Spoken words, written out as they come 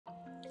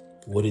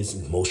What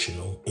is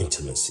emotional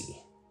intimacy?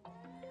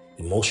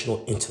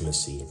 Emotional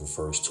intimacy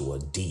refers to a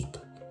deep,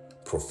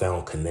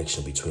 profound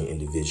connection between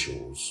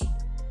individuals,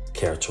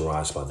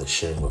 characterized by the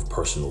sharing of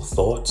personal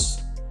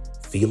thoughts,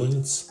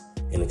 feelings,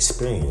 and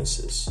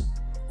experiences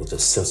with a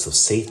sense of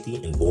safety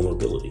and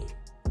vulnerability.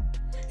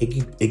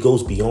 It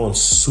goes beyond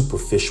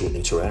superficial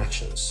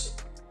interactions,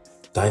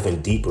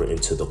 diving deeper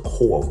into the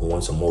core of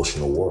one's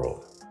emotional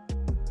world.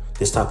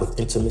 This type of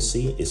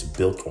intimacy is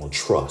built on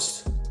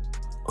trust,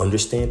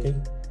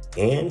 understanding,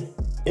 and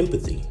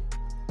empathy,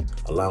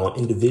 allowing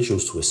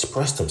individuals to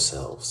express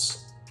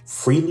themselves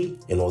freely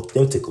and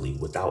authentically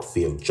without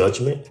fear of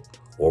judgment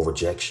or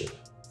rejection.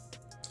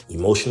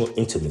 Emotional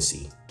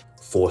intimacy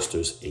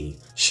fosters a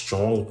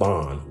strong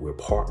bond where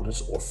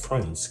partners or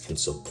friends can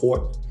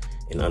support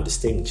and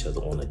understand each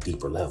other on a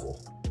deeper level,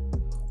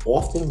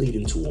 often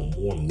leading to a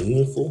more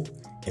meaningful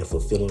and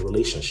fulfilling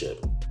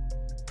relationship.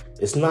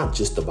 It's not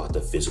just about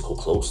the physical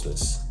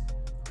closeness,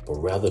 but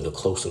rather the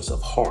closeness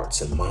of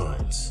hearts and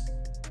minds,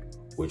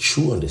 where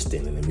true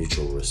understanding and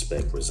mutual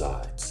respect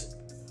resides,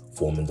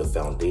 forming the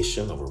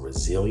foundation of a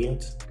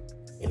resilient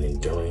and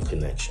enduring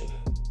connection.